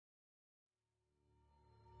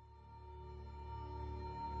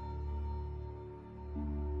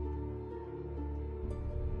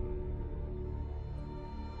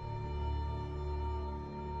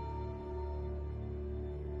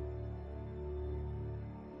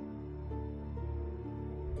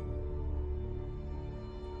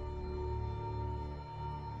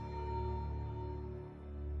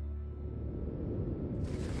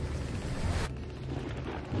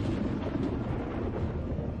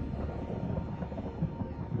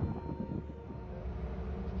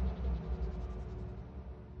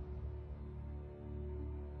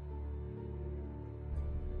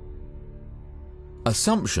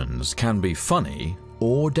Assumptions can be funny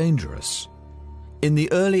or dangerous. In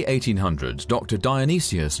the early 1800s, Dr.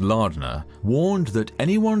 Dionysius Lardner warned that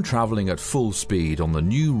anyone travelling at full speed on the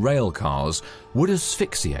new rail cars would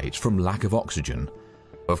asphyxiate from lack of oxygen.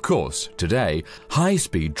 Of course, today,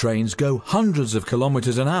 high-speed trains go hundreds of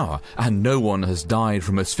kilometers an hour and no one has died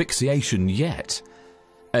from asphyxiation yet.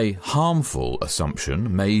 A harmful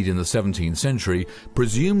assumption made in the 17th century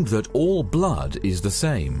presumed that all blood is the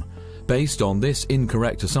same. Based on this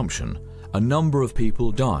incorrect assumption, a number of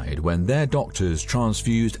people died when their doctors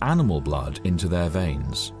transfused animal blood into their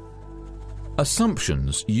veins.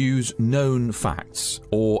 Assumptions use known facts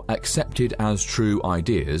or accepted as true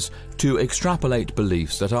ideas to extrapolate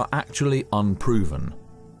beliefs that are actually unproven.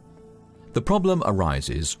 The problem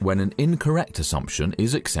arises when an incorrect assumption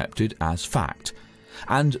is accepted as fact,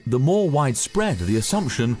 and the more widespread the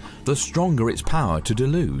assumption, the stronger its power to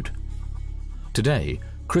delude. Today,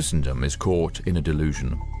 Christendom is caught in a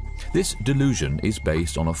delusion. This delusion is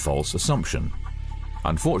based on a false assumption.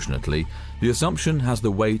 Unfortunately, the assumption has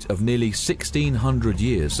the weight of nearly 1600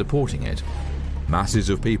 years supporting it. Masses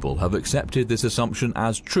of people have accepted this assumption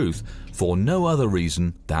as truth for no other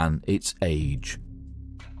reason than its age.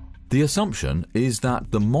 The assumption is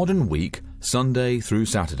that the modern week, Sunday through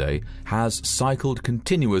Saturday, has cycled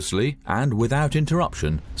continuously and without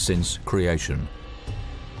interruption since creation.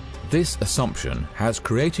 This assumption has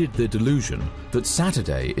created the delusion that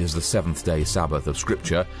Saturday is the seventh-day Sabbath of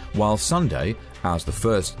Scripture, while Sunday, as the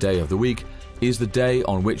first day of the week, is the day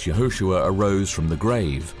on which Yahushua arose from the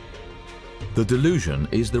grave. The delusion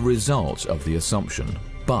is the result of the assumption,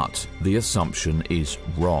 but the assumption is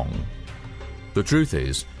wrong. The truth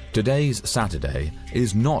is, today's Saturday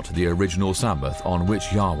is not the original Sabbath on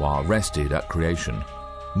which Yahweh rested at creation.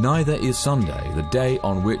 Neither is Sunday the day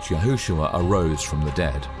on which Yahushua arose from the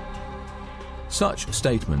dead. Such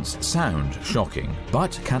statements sound shocking,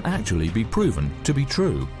 but can actually be proven to be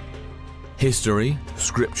true. History,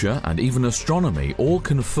 Scripture, and even astronomy all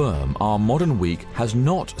confirm our modern week has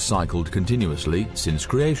not cycled continuously since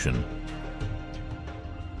creation.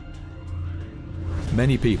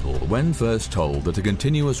 Many people, when first told that a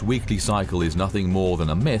continuous weekly cycle is nothing more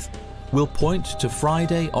than a myth, will point to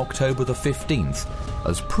Friday, October the 15th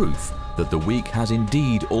as proof that the week has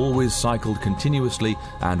indeed always cycled continuously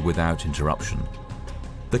and without interruption.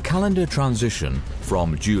 The calendar transition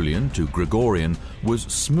from Julian to Gregorian was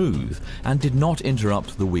smooth and did not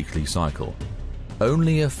interrupt the weekly cycle.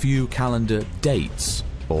 Only a few calendar dates,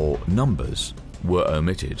 or numbers, were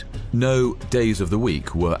omitted. No days of the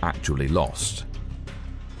week were actually lost.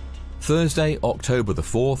 Thursday, October the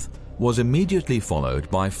 4th, was immediately followed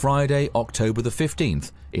by Friday, October the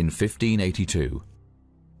 15th in 1582.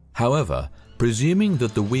 However, presuming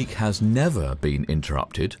that the week has never been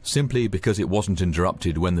interrupted simply because it wasn't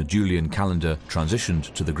interrupted when the Julian calendar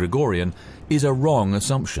transitioned to the Gregorian is a wrong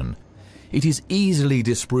assumption. It is easily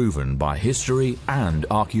disproven by history and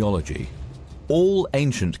archaeology. All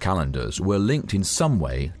ancient calendars were linked in some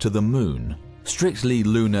way to the moon. Strictly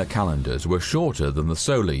lunar calendars were shorter than the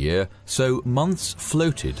solar year, so months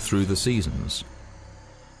floated through the seasons.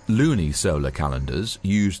 Lunisolar calendars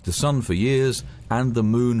used the sun for years and the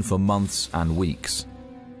moon for months and weeks.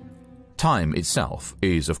 Time itself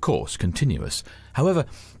is, of course, continuous. However,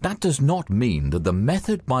 that does not mean that the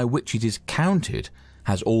method by which it is counted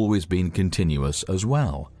has always been continuous as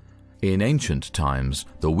well. In ancient times,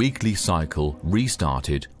 the weekly cycle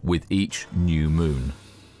restarted with each new moon.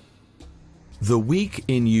 The week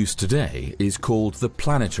in use today is called the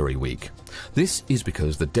Planetary Week. This is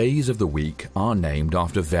because the days of the week are named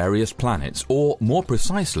after various planets, or more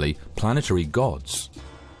precisely, planetary gods.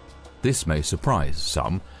 This may surprise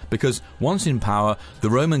some, because once in power,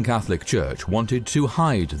 the Roman Catholic Church wanted to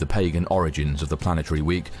hide the pagan origins of the Planetary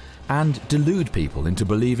Week and delude people into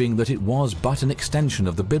believing that it was but an extension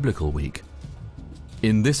of the biblical week.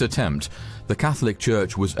 In this attempt, the Catholic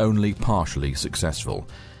Church was only partially successful.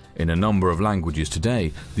 In a number of languages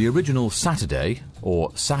today, the original Saturday,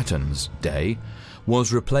 or Saturn's Day,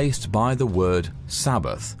 was replaced by the word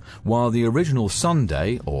Sabbath, while the original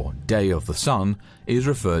Sunday, or Day of the Sun, is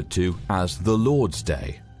referred to as the Lord's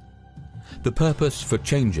Day. The purpose for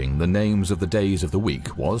changing the names of the days of the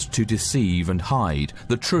week was to deceive and hide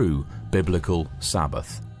the true biblical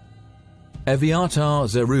Sabbath. Eviatar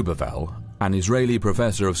Zerubbabel, an Israeli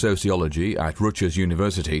professor of sociology at Rutgers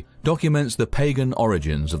University, documents the pagan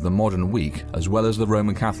origins of the modern week as well as the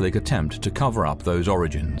Roman Catholic attempt to cover up those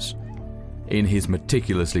origins. In his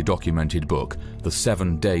meticulously documented book, The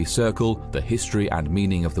 7-Day Circle, The History and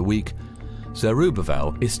Meaning of the Week,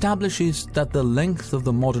 Zerubbabel establishes that the length of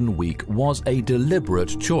the modern week was a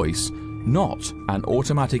deliberate choice not an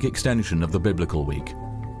automatic extension of the biblical week.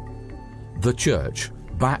 The Church,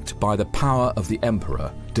 backed by the power of the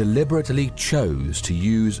Emperor, deliberately chose to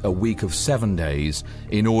use a week of 7 days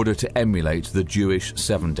in order to emulate the Jewish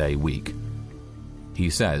 7-day week. He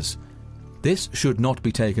says, "This should not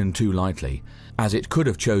be taken too lightly, as it could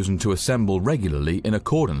have chosen to assemble regularly in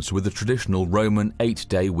accordance with the traditional Roman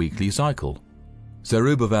 8-day weekly cycle."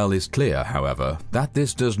 Zerubbabel is clear, however, that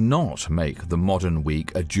this does not make the modern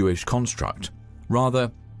week a Jewish construct.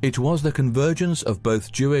 Rather, it was the convergence of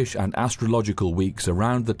both Jewish and astrological weeks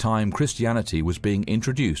around the time Christianity was being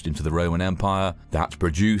introduced into the Roman Empire that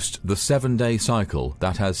produced the 7-day cycle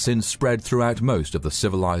that has since spread throughout most of the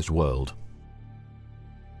civilized world.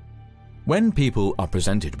 When people are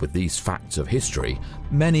presented with these facts of history,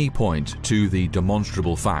 many point to the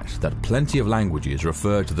demonstrable fact that plenty of languages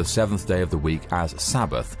refer to the 7th day of the week as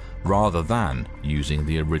Sabbath rather than using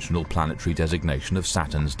the original planetary designation of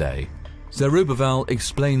Saturn's day. Zerubbabel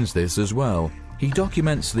explains this as well. He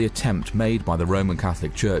documents the attempt made by the Roman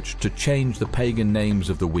Catholic Church to change the pagan names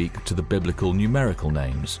of the week to the biblical numerical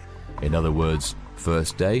names. In other words,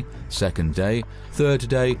 first day, second day, third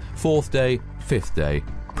day, fourth day, fifth day,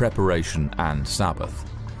 preparation and Sabbath.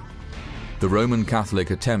 The Roman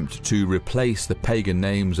Catholic attempt to replace the pagan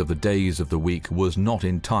names of the days of the week was not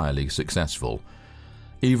entirely successful.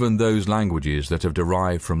 Even those languages that have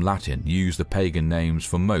derived from Latin use the pagan names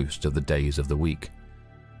for most of the days of the week.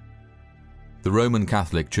 The Roman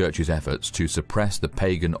Catholic Church's efforts to suppress the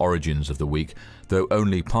pagan origins of the week, though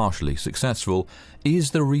only partially successful,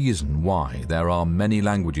 is the reason why there are many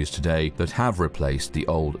languages today that have replaced the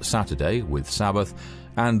old Saturday with Sabbath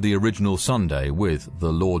and the original Sunday with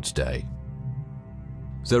the Lord's Day.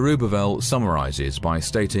 Zerubbabel summarizes by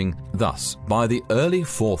stating, "Thus, by the early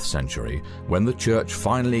 4th century, when the Church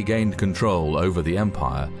finally gained control over the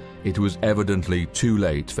empire, it was evidently too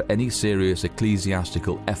late for any serious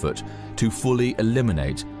ecclesiastical effort to fully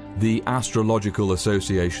eliminate the astrological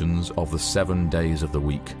associations of the 7 days of the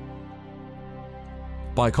week."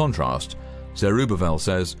 By contrast, Zerubbabel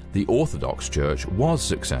says the Orthodox Church was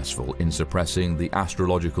successful in suppressing the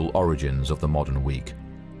astrological origins of the modern week.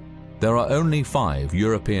 There are only 5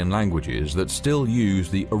 European languages that still use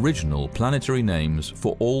the original planetary names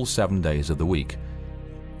for all 7 days of the week.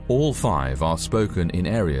 All 5 are spoken in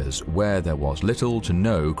areas where there was little to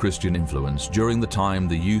no Christian influence during the time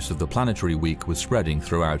the use of the planetary week was spreading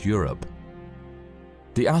throughout Europe.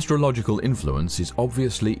 The astrological influence is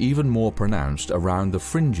obviously even more pronounced around the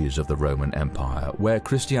fringes of the Roman Empire, where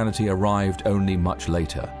Christianity arrived only much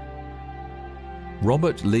later.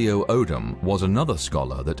 Robert Leo Odom was another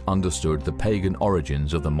scholar that understood the pagan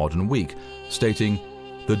origins of the modern week, stating,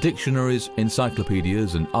 "The dictionaries,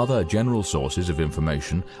 encyclopedias and other general sources of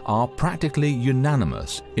information are practically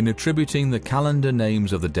unanimous in attributing the calendar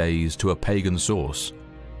names of the days to a pagan source.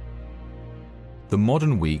 The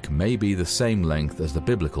modern week may be the same length as the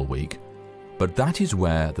biblical week, but that is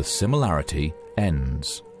where the similarity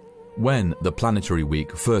ends." When the planetary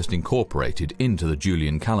week first incorporated into the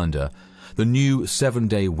Julian calendar, the new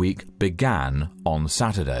 7-day week began on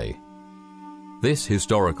Saturday. This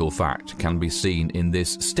historical fact can be seen in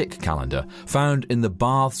this stick calendar found in the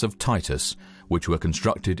Baths of Titus, which were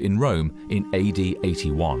constructed in Rome in AD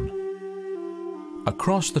 81.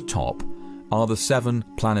 Across the top are the 7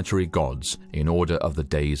 planetary gods in order of the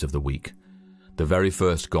days of the week. The very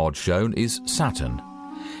first god shown is Saturn.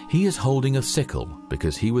 He is holding a sickle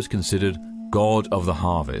because he was considered god of the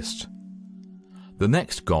harvest. The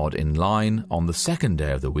next god in line on the 2nd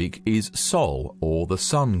day of the week is Sol, or the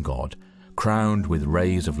sun god, crowned with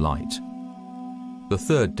rays of light. The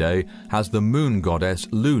 3rd day has the moon goddess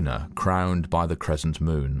Lunar, crowned by the crescent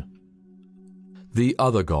moon. The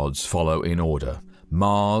other gods follow in order: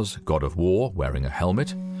 Mars, god of war, wearing a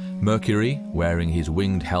helmet; Mercury, wearing his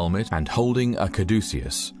winged helmet and holding a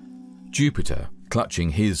caduceus; Jupiter,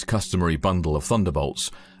 clutching his customary bundle of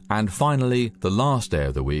thunderbolts; and finally, the last day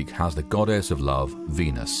of the week has the goddess of love,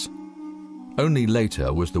 Venus. Only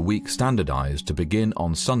later was the week standardized to begin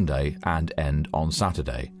on Sunday and end on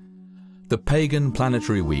Saturday. The pagan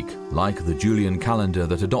planetary week, like the Julian calendar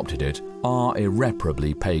that adopted it, are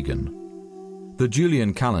irreparably pagan. The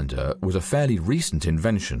Julian calendar was a fairly recent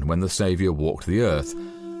invention when the Saviour walked the earth.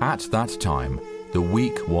 At that time, the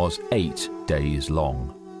week was 8 days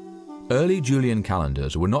long. Early Julian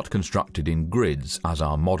calendars were not constructed in grids as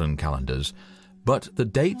our modern calendars, but the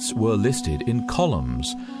dates were listed in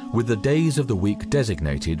columns, with the days of the week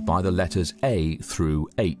designated by the letters A through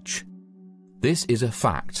H. This is a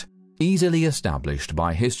fact, easily established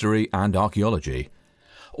by history and archaeology.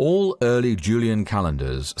 All early Julian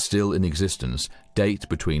calendars still in existence date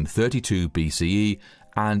between 32 BCE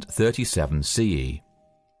and 37 CE.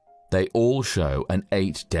 They all show an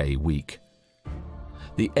 8-day week.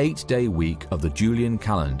 The 8-day week of the Julian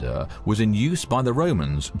calendar was in use by the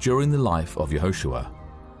Romans during the life of Jehoshua.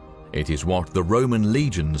 It is what the Roman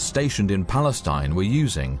legions stationed in Palestine were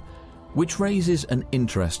using, which raises an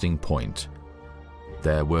interesting point.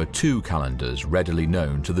 There were two calendars readily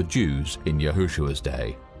known to the Jews in Yehoshua's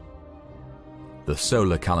day. The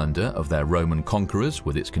solar calendar of their Roman conquerors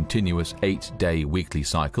with its continuous 8-day weekly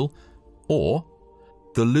cycle, or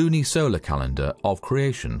the lunisolar calendar of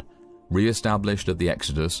creation, re-established at the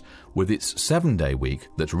Exodus with its 7-day week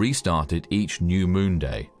that restarted each new moon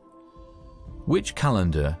day. Which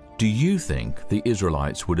calendar do you think the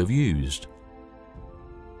Israelites would have used?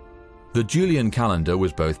 The Julian calendar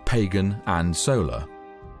was both pagan and solar.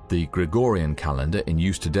 The Gregorian calendar in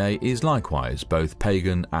use today is likewise both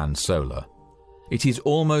pagan and solar. It is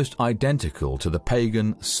almost identical to the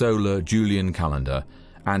pagan solar Julian calendar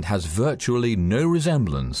and has virtually no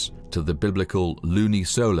resemblance to the biblical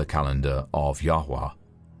lunisolar calendar of Yahweh.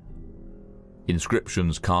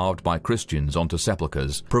 Inscriptions carved by Christians onto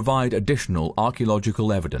sepulchres provide additional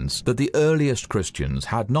archaeological evidence that the earliest Christians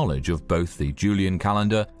had knowledge of both the Julian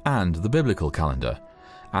calendar and the biblical calendar,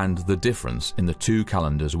 and the difference in the two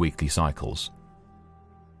calendars' weekly cycles.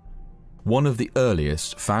 One of the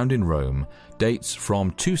earliest, found in Rome, dates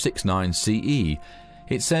from 269 CE.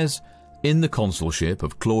 It says, "In the consulship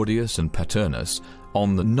of Claudius and Paternus,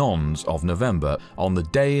 on the nones of November, on the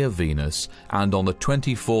day of Venus, and on the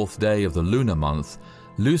 24th day of the lunar month,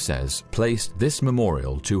 Luces placed this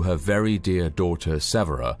memorial to her very dear daughter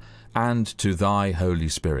Severa, and to thy Holy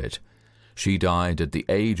Spirit. She died at the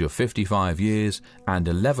age of 55 years and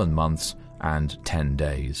 11 months and 10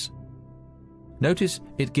 days. Notice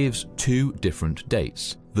it gives two different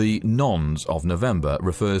dates. The nones of November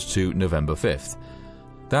refers to November 5th.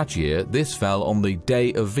 That year, this fell on the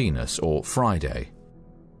day of Venus, or Friday.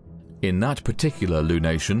 In that particular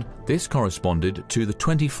lunation, this corresponded to the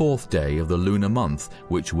 24th day of the lunar month,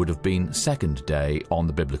 which would have been second day on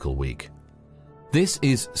the biblical week. This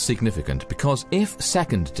is significant because if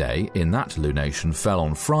second day in that lunation fell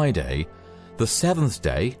on Friday, the seventh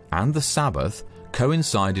day and the Sabbath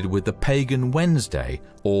coincided with the pagan Wednesday,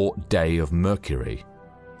 or Day of Mercury.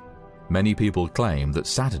 Many people claim that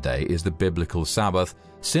Saturday is the biblical Sabbath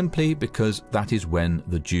simply because that is when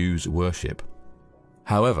the Jews worship.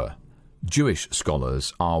 However, Jewish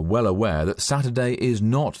scholars are well aware that Saturday is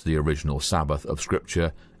not the original Sabbath of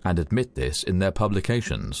Scripture and admit this in their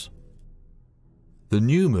publications. The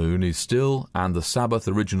new moon is still, and the Sabbath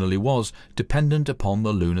originally was, dependent upon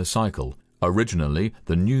the lunar cycle. Originally,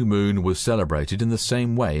 the new moon was celebrated in the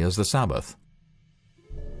same way as the Sabbath.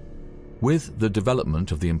 With the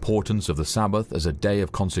development of the importance of the Sabbath as a day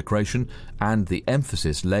of consecration and the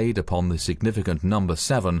emphasis laid upon the significant number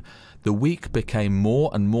 7, the week became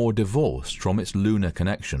more and more divorced from its lunar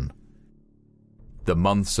connection. The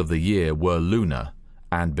months of the year were lunar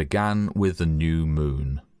and began with the new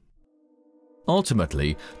moon.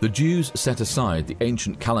 Ultimately, the Jews set aside the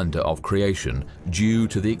ancient calendar of creation due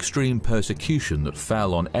to the extreme persecution that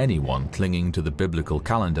fell on anyone clinging to the biblical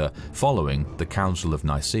calendar following the Council of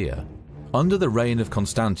Nicaea. Under the reign of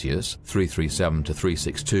Constantius, 337 to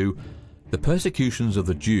 362, the persecutions of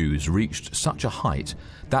the Jews reached such a height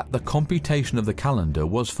that the computation of the calendar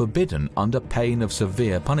was forbidden under pain of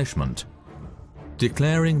severe punishment.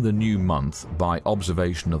 Declaring the new month by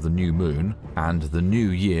observation of the new moon and the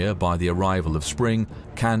new year by the arrival of spring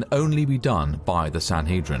can only be done by the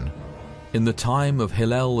Sanhedrin. In the time of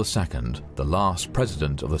𝙅𝙁 II, the last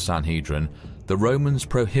president of the Sanhedrin, the Romans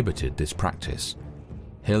prohibited this practice.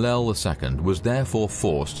 𝙅𝙁 II was therefore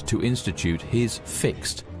forced to institute his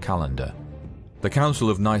fixed calendar. The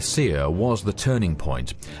Council of Nicaea was the turning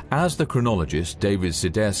point. As the chronologist David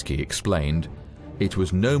Sidersky explained, it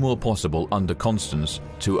was no more possible under Constance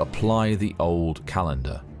to apply the old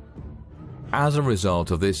calendar. As a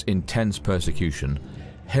result of this intense persecution,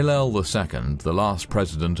 𝙅𝙁 II, the last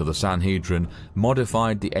president of the Sanhedrin,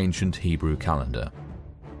 modified the ancient Hebrew calendar.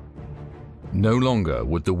 No longer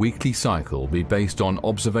would the weekly cycle be based on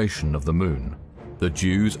observation of the moon. The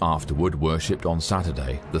Jews afterward worshipped on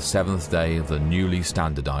Saturday, the 7th day of the newly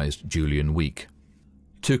standardized Julian week.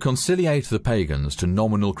 To conciliate the pagans to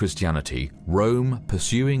nominal Christianity, Rome,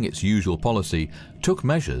 pursuing its usual policy, took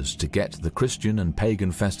measures to get the Christian and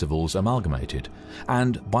pagan festivals amalgamated,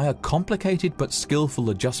 and by a complicated but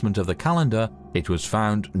skillful adjustment of the calendar, it was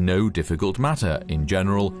found no difficult matter in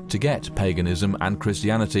general to get paganism and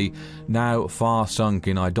Christianity, now far sunk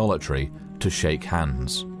in idolatry, to shake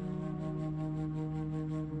hands.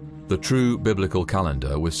 The true biblical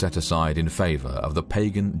calendar was set aside in favor of the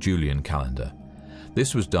pagan Julian calendar.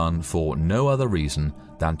 this was done for no other reason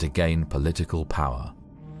than to gain political power.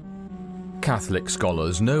 Catholic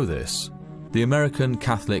scholars know this. The American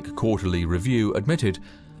Catholic Quarterly Review admitted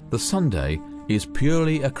the Sunday is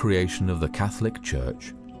purely a creation of the Catholic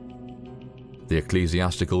Church. The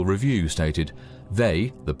Ecclesiastical Review stated,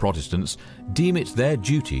 they, the Protestants, deem it their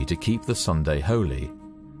duty to keep the Sunday holy.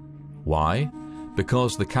 Why?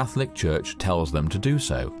 Because the Catholic Church tells them to do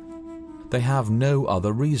so. They have no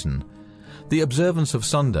other reason. The observance of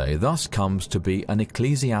Sunday thus comes to be an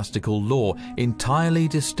ecclesiastical law entirely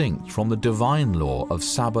distinct from the divine law of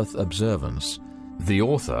Sabbath observance. The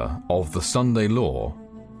author of the Sunday law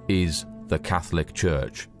is the Catholic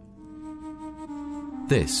Church.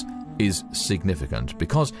 This is significant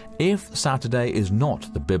because if Saturday is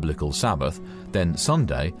not the biblical Sabbath, then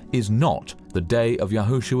Sunday is not the day of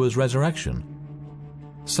Yahushua's resurrection.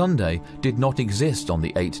 Sunday did not exist on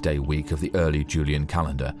the 8-day week of the early Julian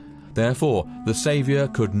calendar. Therefore, the Saviour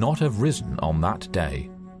could not have risen on that day.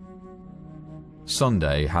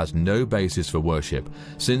 Sunday has no basis for worship,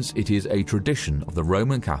 since it is a tradition of the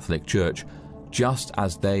Roman Catholic Church, just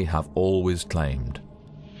as they have always claimed.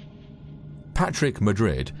 Patrick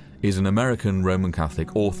Madrid is an American Roman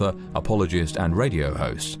Catholic author, apologist and radio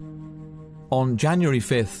host. On January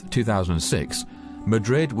 5, 2006,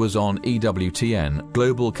 Madrid was on EWTN,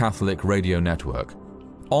 Global Catholic Radio Network.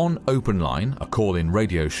 On Open Line, a call-in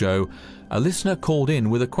radio show, a listener called in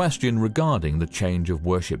with a question regarding the change of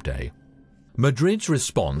worship day. Madrid's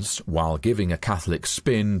response, while giving a Catholic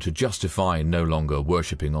spin to justify no longer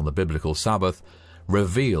worshipping on the biblical Sabbath,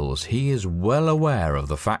 reveals he is well aware of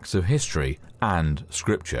the facts of history and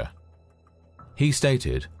Scripture. He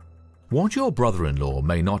stated, "What your brother-in-law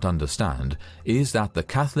may not understand is that the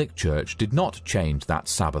Catholic Church did not change that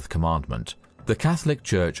Sabbath commandment. The Catholic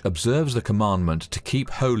Church observes the commandment to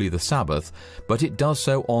keep holy the Sabbath, but it does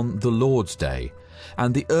so on the Lord's Day,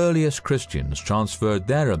 and the earliest Christians transferred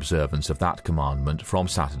their observance of that commandment from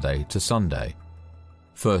Saturday to Sunday.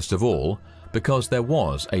 First of all, because there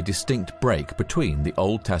was a distinct break between the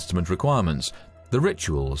Old Testament requirements, the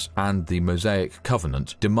rituals, and the Mosaic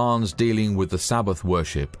covenant demands dealing with the Sabbath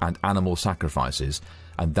worship and animal sacrifices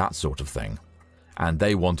and that sort of thing. And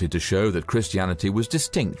they wanted to show that Christianity was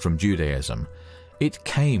distinct from Judaism. It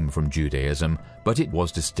came from Judaism, but it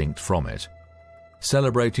was distinct from it.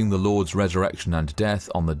 Celebrating the Lord's resurrection and death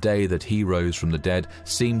on the day that he rose from the dead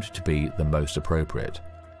seemed to be the most appropriate.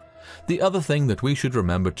 The other thing that we should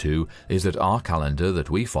remember too is that our calendar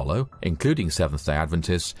that we follow, including Seventh-day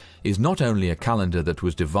Adventists, is not only a calendar that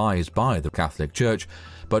was devised by the Catholic Church,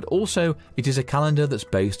 but also it is a calendar that's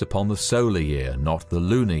based upon the solar year, not the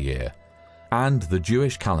lunar year. And the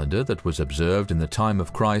Jewish calendar that was observed in the time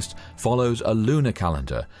of Christ follows a lunar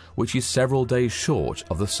calendar, which is several days short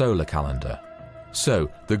of the solar calendar. So,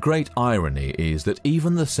 the great irony is that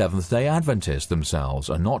even the Seventh-day Adventists themselves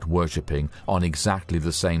are not worshipping on exactly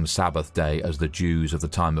the same Sabbath day as the Jews of the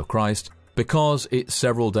time of Christ, because it's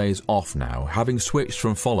several days off now, having switched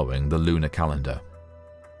from following the lunar calendar.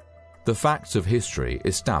 The facts of history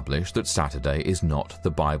establish that Saturday is not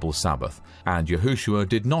the Bible Sabbath, and Yahushua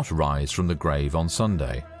did not rise from the grave on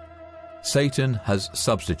Sunday. Satan has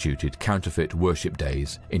substituted counterfeit worship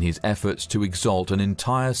days in his efforts to exalt an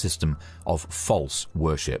entire system of false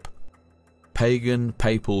worship. Pagan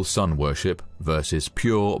papal sun worship versus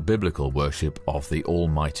pure biblical worship of the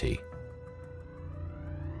Almighty.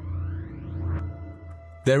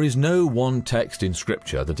 There is no one text in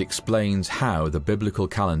Scripture that explains how the biblical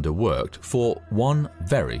calendar worked for one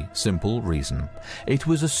very simple reason. It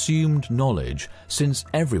was assumed knowledge, since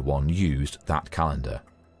everyone used that calendar.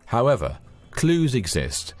 However, clues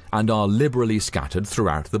exist and are liberally scattered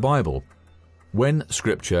throughout the Bible. When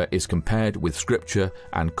Scripture is compared with Scripture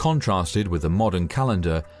and contrasted with the modern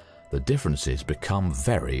calendar, the differences become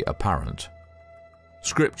very apparent.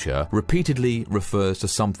 Scripture repeatedly refers to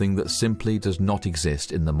something that simply does not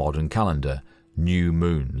exist in the modern calendar: new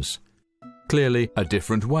moons. Clearly, a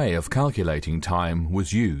different way of calculating time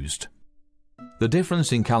was used. The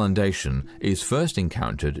difference in calendation is first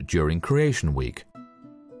encountered during Creation Week.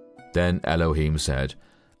 Then Elohim said,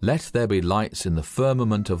 "Let there be lights in the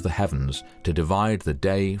firmament of the heavens to divide the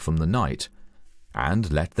day from the night,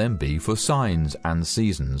 and let them be for signs and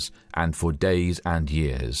seasons, and for days and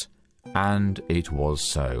years." And it was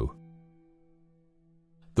so.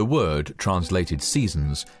 The word translated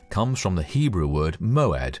seasons comes from the Hebrew word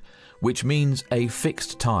moed, which means a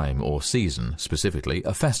fixed time or season, specifically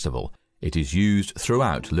a festival. It is used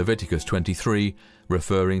throughout Leviticus 23,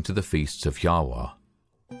 referring to the feasts of Yahweh.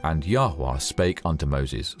 "And Yahweh spake unto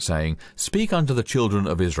Moses, saying, Speak unto the children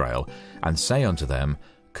of Israel, and say unto them,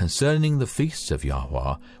 concerning the feasts of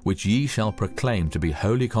Yahweh, which ye shall proclaim to be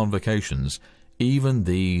holy convocations, even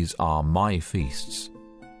these are my feasts.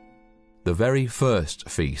 The very first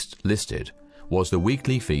feast listed was the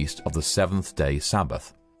weekly feast of the seventh-day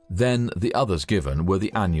Sabbath. Then the others given were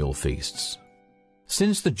the annual feasts.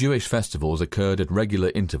 Since the Jewish festivals occurred at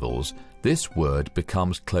regular intervals, this word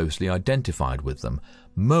becomes closely identified with them.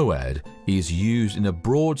 Moed is used in a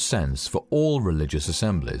broad sense for all religious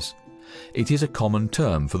assemblies. It is a common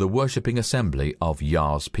term for the worshipping assembly of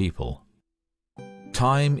Yah's people.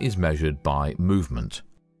 Time is measured by movement.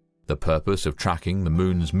 The purpose of tracking the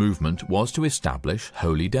moon's movement was to establish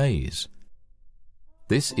holy days.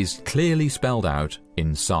 This is clearly spelled out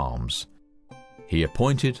in Psalms. He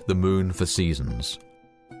appointed the moon for seasons.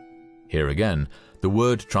 Here again, the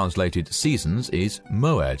word translated seasons is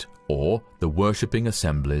moed, or the worshipping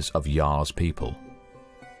assemblies of Yah's people.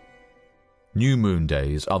 New moon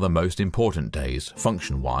days are the most important days,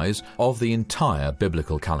 function-wise, of the entire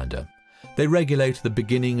biblical calendar. They regulate the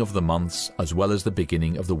beginning of the months as well as the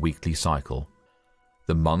beginning of the weekly cycle.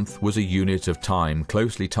 The month was a unit of time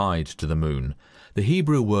closely tied to the moon. The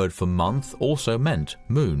Hebrew word for month also meant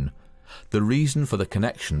moon. The reason for the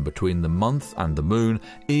connection between the month and the moon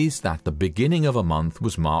is that the beginning of a month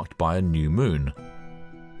was marked by a new moon.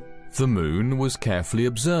 The moon was carefully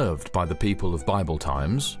observed by the people of Bible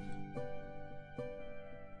times.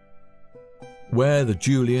 Where the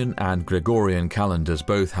Julian and Gregorian calendars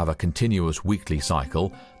both have a continuous weekly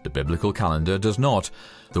cycle, the biblical calendar does not.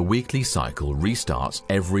 The weekly cycle restarts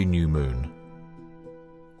every new moon.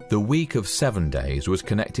 The week of 7 days was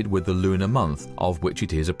connected with the lunar month, of which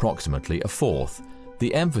it is approximately a fourth.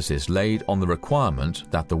 The emphasis laid on the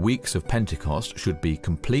requirement that the weeks of Pentecost should be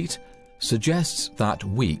complete suggests that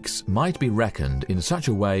weeks might be reckoned in such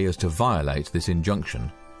a way as to violate this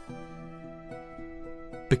injunction.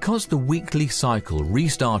 Because the weekly cycle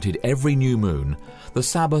restarted every new moon, the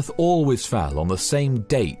Sabbath always fell on the same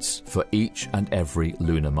dates for each and every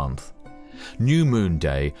lunar month. New Moon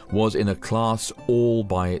Day was in a class all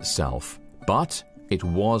by itself, but it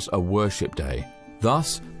was a worship day.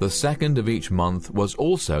 Thus, the second of each month was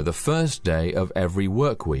also the first day of every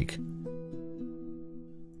work week.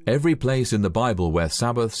 Every place in the Bible where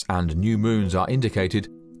Sabbaths and new moons are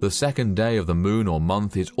indicated, the second day of the moon or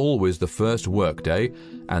month is always the first work day,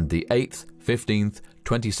 and the 8th, 15th,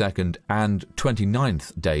 22nd, and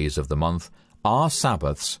 29th days of the month are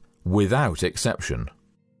Sabbaths without exception.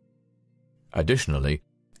 Additionally,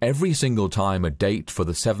 every single time a date for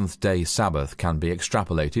the seventh-day Sabbath can be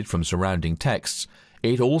extrapolated from surrounding texts,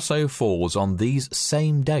 it also falls on these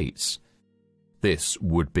same dates. This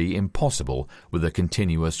would be impossible with a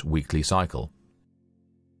continuous weekly cycle.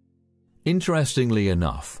 Interestingly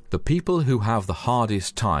enough, the people who have the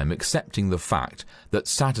hardest time accepting the fact that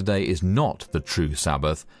Saturday is not the true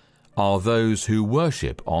Sabbath are those who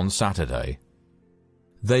worship on Saturday.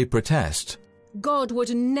 They protest, God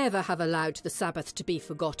would never have allowed the Sabbath to be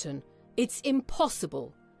forgotten. It's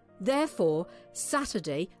impossible. Therefore,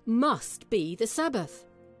 Saturday must be the Sabbath.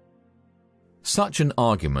 Such an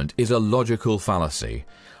argument is a logical fallacy.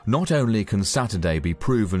 Not only can Saturday be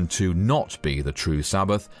proven to not be the true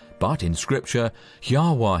Sabbath, but in Scripture,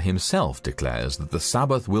 Yahweh himself declares that the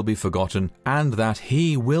Sabbath will be forgotten and that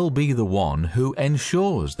he will be the one who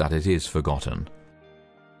ensures that it is forgotten.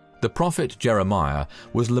 The prophet Jeremiah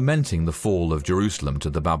was lamenting the fall of Jerusalem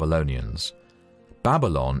to the Babylonians.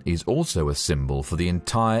 Babylon is also a symbol for the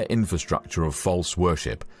entire infrastructure of false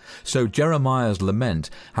worship, so Jeremiah's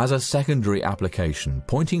lament has a secondary application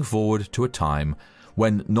pointing forward to a time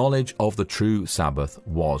when knowledge of the true Sabbath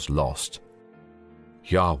was lost.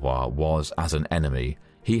 Yahweh was as an enemy,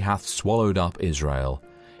 he hath swallowed up Israel.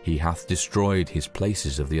 He hath destroyed his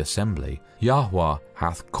places of the assembly. Yahweh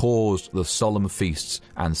hath caused the solemn feasts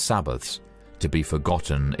and Sabbaths to be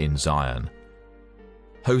forgotten in Zion.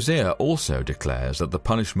 Hosea also declares that the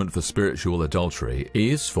punishment for spiritual adultery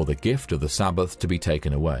is for the gift of the Sabbath to be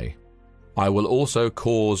taken away. I will also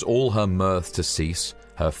cause all her mirth to cease,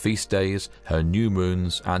 her feast days, her new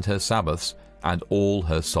moons, and her Sabbaths, and all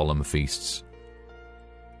her solemn feasts.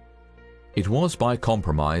 It was by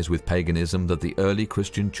compromise with paganism that the early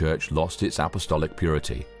Christian church lost its apostolic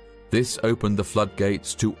purity. This opened the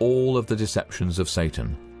floodgates to all of the deceptions of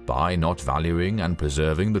Satan. By not valuing and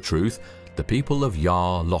preserving the truth, the people of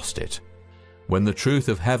Yah lost it. When the truth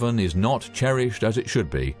of heaven is not cherished as it should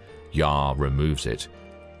be, Yah removes it.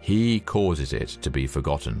 He causes it to be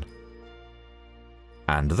forgotten.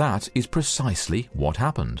 And that is precisely what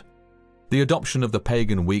happened. The adoption of the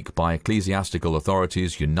pagan week by ecclesiastical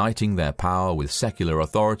authorities uniting their power with secular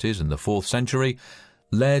authorities in the 4th century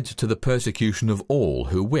led to the persecution of all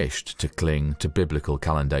who wished to cling to biblical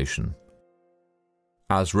calendation.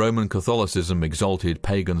 As Roman Catholicism exalted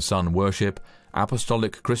pagan sun worship,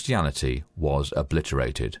 apostolic Christianity was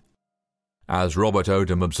obliterated. As Robert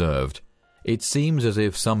Odom observed, it seems as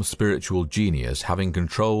if some spiritual genius having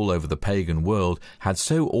control over the pagan world had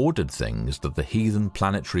so ordered things that the heathen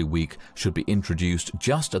planetary week should be introduced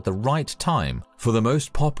just at the right time for the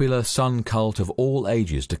most popular sun cult of all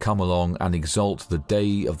ages to come along and exalt the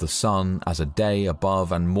day of the sun as a day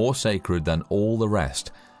above and more sacred than all the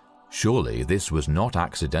rest. Surely this was not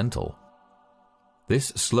accidental. This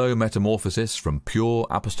slow metamorphosis from pure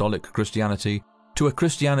apostolic Christianity to a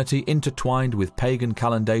Christianity intertwined with pagan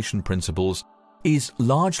calendation principles is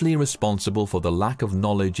largely responsible for the lack of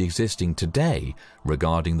knowledge existing today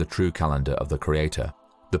regarding the true calendar of the Creator.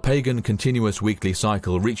 The pagan continuous weekly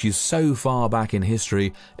cycle reaches so far back in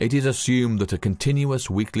history, it is assumed that a continuous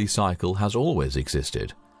weekly cycle has always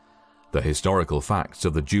existed. The historical facts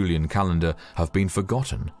of the Julian calendar have been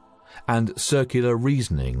forgotten, and circular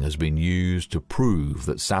reasoning has been used to prove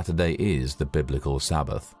that Saturday is the biblical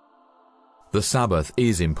Sabbath. The Sabbath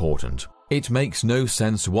is important. It makes no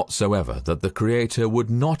sense whatsoever that the Creator would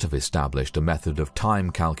not have established a method of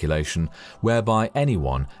time calculation whereby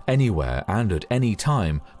anyone, anywhere and at any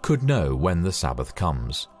time could know when the Sabbath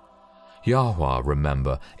comes. Yahweh,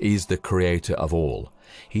 remember, is the Creator of all.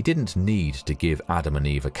 He didn't need to give Adam and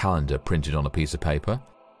Eve a calendar printed on a piece of paper.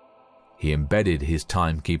 He embedded his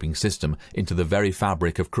timekeeping system into the very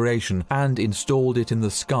fabric of creation and installed it in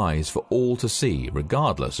the skies for all to see,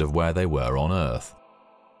 regardless of where they were on earth.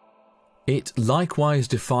 It likewise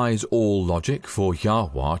defies all logic for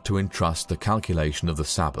Yahweh to entrust the calculation of the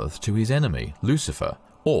Sabbath to his enemy, Lucifer,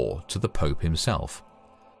 or to the Pope himself.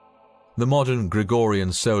 The modern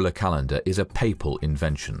Gregorian solar calendar is a papal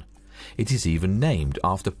invention. It is even named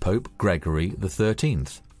after Pope Gregory XIII.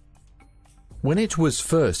 When it was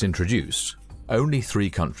first introduced, only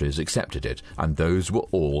 3 countries accepted it, and those were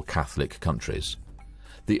all Catholic countries.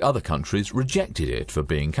 The other countries rejected it for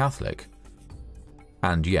being Catholic.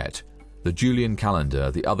 And yet, the Julian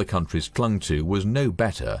calendar the other countries clung to was no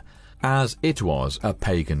better, as it was a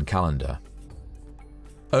pagan calendar.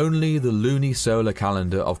 Only the lunisolar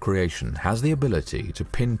calendar of creation has the ability to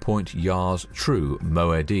pinpoint Yah's true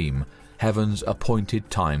Moedim, heaven's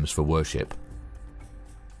appointed times for worship.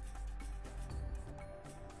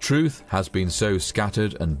 Truth has been so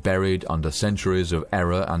scattered and buried under centuries of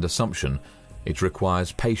error and assumption, it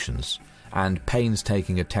requires patience and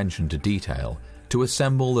painstaking attention to detail to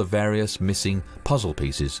assemble the various missing puzzle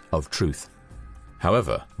pieces of truth.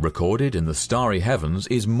 However, recorded in the starry heavens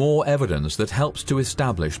is more evidence that helps to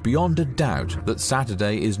establish beyond a doubt that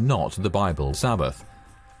Saturday is not the Bible Sabbath.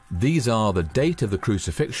 These are the date of the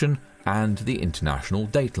crucifixion and the international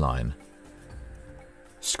dateline.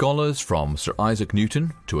 Scholars from Sir Isaac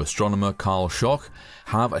Newton to astronomer Carl Schoch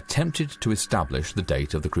have attempted to establish the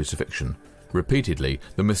date of the crucifixion. Repeatedly,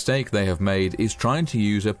 the mistake they have made is trying to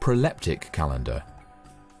use a proleptic calendar.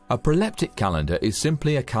 A proleptic calendar is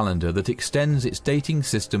simply a calendar that extends its dating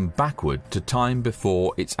system backward to time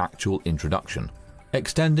before its actual introduction.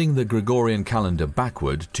 Extending the Gregorian calendar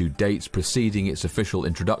backward to dates preceding its official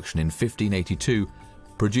introduction in 1582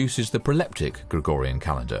 produces the proleptic Gregorian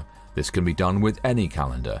calendar. This can be done with any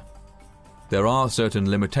calendar. There are certain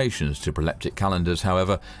limitations to proleptic calendars,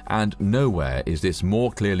 however, and nowhere is this more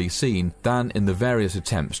clearly seen than in the various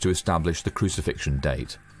attempts to establish the crucifixion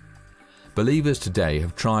date. Believers today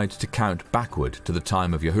have tried to count backward to the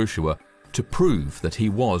time of Yahushua to prove that he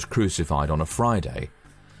was crucified on a Friday.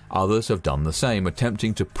 Others have done the same,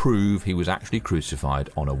 attempting to prove he was actually crucified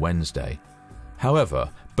on a Wednesday. However,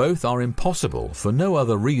 both are impossible for no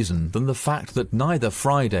other reason than the fact that neither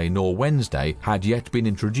Friday nor Wednesday had yet been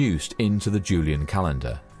introduced into the Julian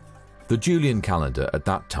calendar. The Julian calendar at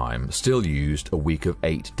that time still used a week of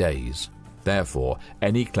 8 days. Therefore,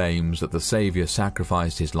 any claims that the Saviour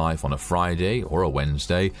sacrificed his life on a Friday or a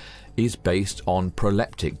Wednesday is based on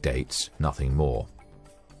proleptic dates, nothing more.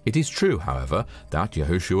 It is true, however, that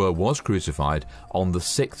Yahushua was crucified on the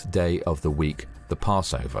 6th day of the week, the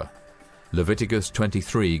Passover. Leviticus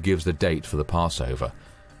 23 gives the date for the Passover.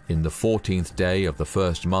 In the 14th day of the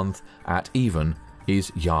first month, at even,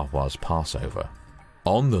 is Yahweh's Passover.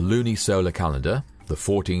 On the lunisolar calendar, the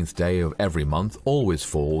 14th day of every month always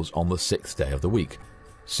falls on the 6th day of the week.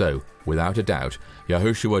 So, without a doubt,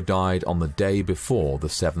 Yahushua died on the day before the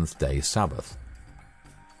 7th day Sabbath.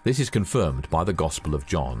 This is confirmed by the Gospel of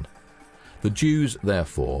John. The Jews,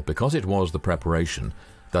 therefore, because it was the preparation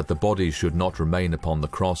that the bodies should not remain upon the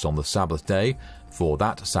cross on the Sabbath day, for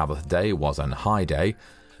that Sabbath day was an high day,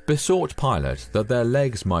 besought Pilate that their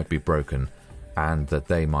legs might be broken, and that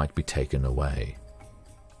they might be taken away.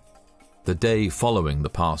 The day following the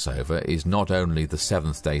Passover is not only the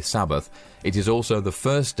seventh-day Sabbath, it is also the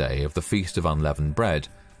first day of the Feast of Unleavened Bread,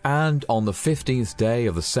 and on the 15th day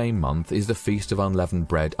of the same month is the Feast of Unleavened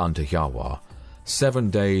Bread unto Yahweh. 7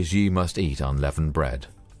 days ye must eat unleavened bread.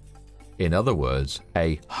 In other words,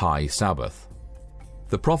 a high Sabbath.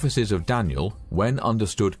 The prophecies of Daniel, when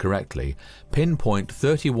understood correctly, pinpoint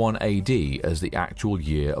 31 AD as the actual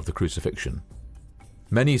year of the crucifixion.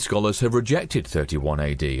 Many scholars have rejected 31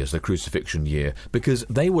 AD as the crucifixion year because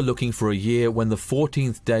they were looking for a year when the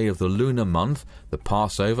 14th day of the lunar month, the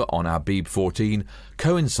Passover on Abib 14,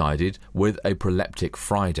 coincided with a proleptic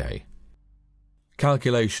Friday.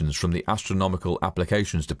 Calculations from the Astronomical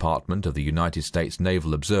Applications Department of the United States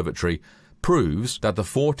Naval Observatory proves that the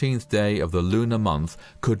 14th day of the lunar month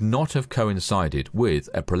could not have coincided with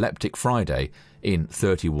a proleptic Friday in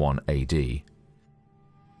 31 AD.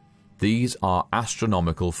 These are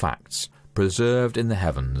astronomical facts, preserved in the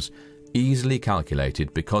heavens, easily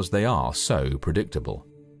calculated because they are so predictable.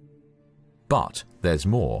 But there's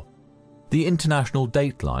more. The international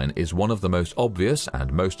dateline is one of the most obvious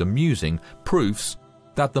and most amusing proofs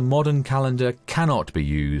that the modern calendar cannot be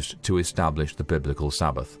used to establish the biblical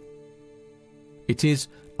Sabbath. It is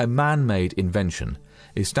a man-made invention,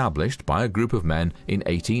 established by a group of men in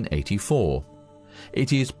 1884.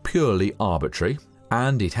 It is purely arbitrary,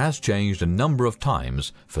 and it has changed a number of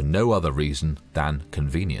times for no other reason than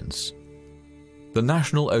convenience. The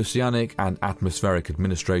National Oceanic and Atmospheric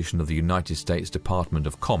Administration of the United States Department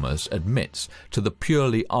of Commerce admits to the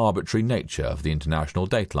purely arbitrary nature of the International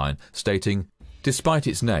Dateline, stating, "Despite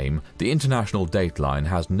its name, the International Dateline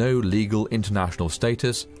has no legal international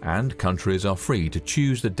status and countries are free to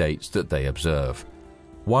choose the dates that they observe.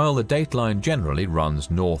 While the dateline generally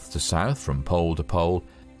runs north to south from pole to pole,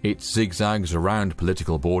 it zigzags around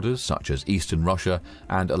political borders such as eastern Russia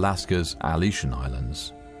and Alaska's Aleutian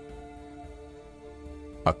Islands."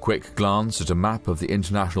 A quick glance at a map of the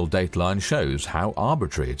International Dateline shows how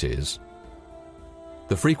arbitrary it is.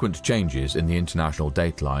 The frequent changes in the International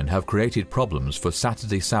Dateline have created problems for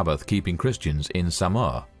Saturday Sabbath keeping Christians in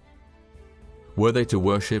Samoa. Were they to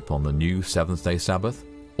worship on the new seventh-day Sabbath,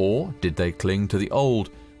 or did they cling to the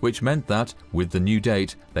old, which meant that, with the new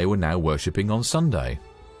date, they were now worshipping on Sunday?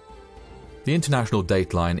 The International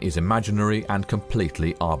Dateline is imaginary and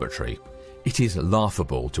completely arbitrary. It is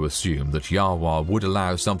laughable to assume that Yahweh would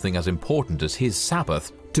allow something as important as his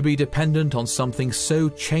Sabbath to be dependent on something so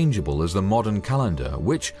changeable as the modern calendar,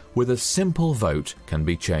 which, with a simple vote, can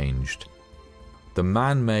be changed. The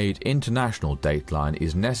man-made International Dateline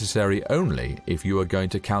is necessary only if you are going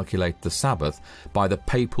to calculate the Sabbath by the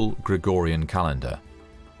papal Gregorian calendar.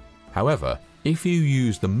 However, if you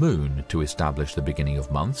use the moon to establish the beginning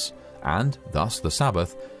of months, and thus the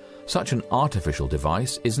Sabbath, such an artificial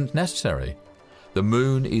device isn't necessary. The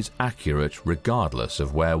moon is accurate regardless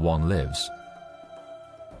of where one lives.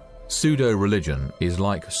 Pseudo-religion is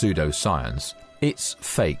like pseudo-science. It's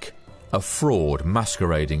fake, a fraud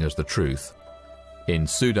masquerading as the truth. In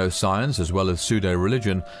pseudo-science as well as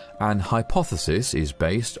pseudo-religion, an hypothesis is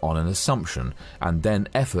based on an assumption, and then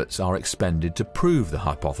efforts are expended to prove the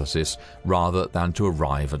hypothesis rather than to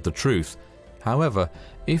arrive at the truth. However,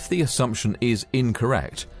 if the assumption is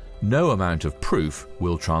incorrect, no amount of proof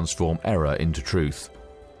will transform error into truth.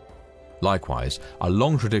 Likewise, a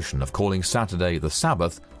long tradition of calling Saturday the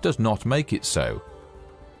Sabbath does not make it so.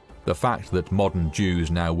 The fact that modern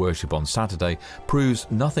Jews now worship on Saturday proves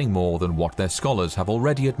nothing more than what their scholars have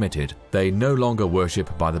already admitted: they no longer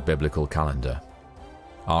worship by the biblical calendar.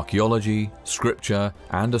 Archaeology, scripture,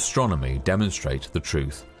 and astronomy demonstrate the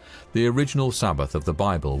truth. The original Sabbath of the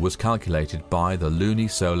Bible was calculated by the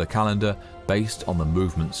lunisolar calendar based on the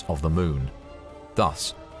movements of the moon.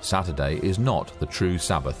 Thus, Saturday is not the true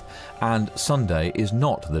Sabbath, and Sunday is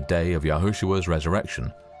not the day of Yahushua's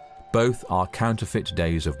resurrection. Both are counterfeit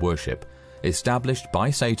days of worship, established by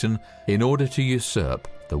Satan in order to usurp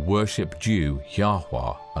the worship due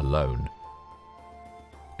Yahweh alone.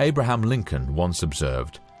 Abraham Lincoln once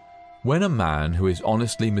observed, "When a man who is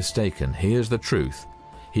honestly mistaken hears the truth,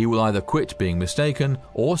 he will either quit being mistaken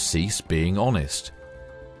or cease being honest."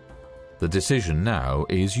 The decision now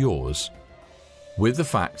is yours. With the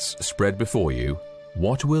facts spread before you,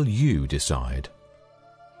 what will you decide?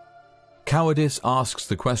 Cowardice asks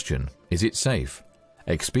the question, is it safe?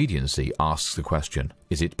 Expediency asks the question,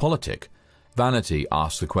 is it politic? Vanity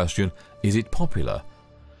asks the question, is it popular?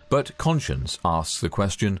 But conscience asks the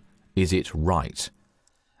question, is it right?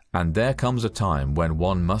 And there comes a time when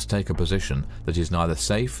one must take a position that is neither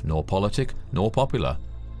safe nor politic nor popular,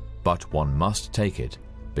 but one must take it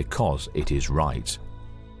because it is right.